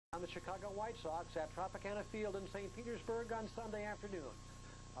On the Chicago White Sox at Tropicana Field in St. Petersburg on Sunday afternoon.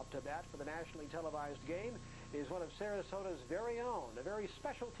 Up to bat for the nationally televised game is one of Sarasota's very own, a very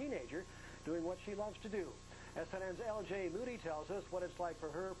special teenager doing what she loves to do. SNN's L.J. Moody tells us what it's like for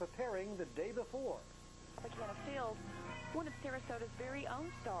her preparing the day before. Tropicana Field, one of Sarasota's very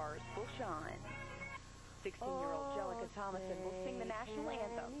own stars, will shine. 16-year-old Jelica Thomassen will sing the National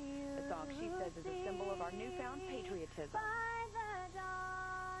Anthem, a song she says is a symbol of our newfound patriotism.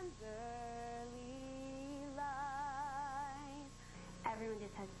 Everyone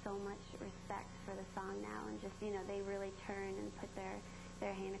just has so much respect for the song now, and just, you know, they really turn and put their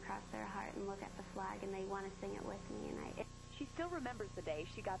hand across their heart and look at the flag, and they want to sing it with me. And She still remembers the day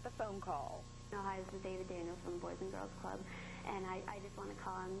she got the phone call. Hi, this is David Daniels from the Boys and Girls Club, and I just want to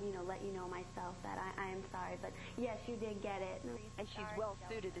call and, you know, let you know myself that I am sorry, but yes, you did get it. And she's well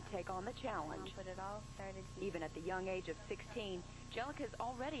suited to take on the challenge. But it all started. Even at the young age of 16, Jelica's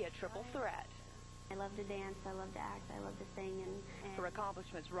already a triple threat. I love to dance, I love to act, I love to sing, and her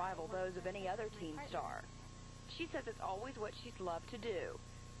accomplishments rival those of any other teen star. She says it's always what she's loved to do.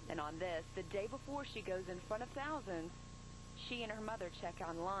 And on this, the day before she goes in front of thousands, she and her mother check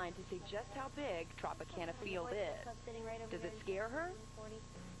online to see just how big Tropicana Field is. Does it scare her?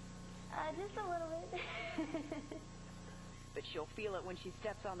 Just a little bit. But she'll feel it when she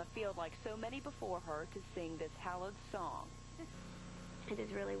steps on the field like so many before her to sing this hallowed song. It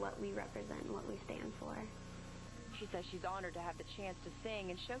is really what we represent and what we stand for. She says she's honored to have the chance to sing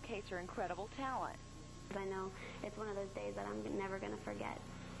and showcase her incredible talent. I know it's one of those days that I'm never going to forget.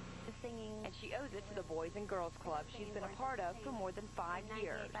 The singing. And she owes it to the Boys and Girls Club she's been a part of for more than 5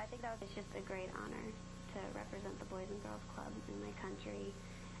 years. I think that was just a great honor to represent the Boys and Girls Club in my country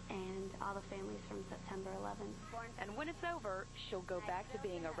and all the families from September 11th. And when it's over, she'll go back to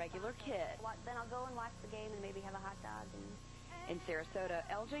being a regular kid. Then I'll go and watch the game and maybe have a hot dog. In Sarasota,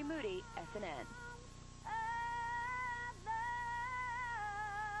 L.J. Moody, SNN.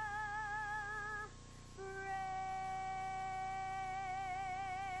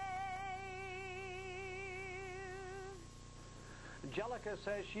 Jelica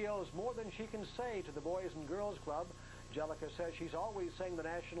says she owes more than she can say to the Boys and Girls Club. Jelica says she's always sang the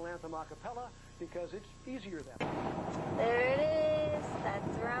National Anthem a cappella because it's easier that way. There it is.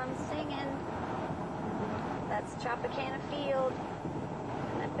 That's where I'm singing. That's Tropicana Field.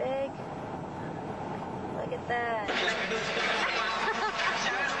 Isn't it big? Look at that.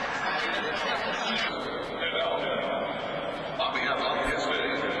 On behalf of his day,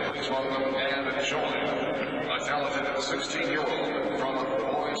 please welcome and enjoy a talented 16-year-old from the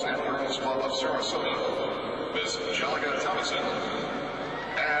Boys and Girls Club of Sarasota, Miss Jelica Thomassen,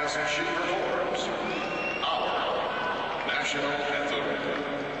 as she performs our National Anthem.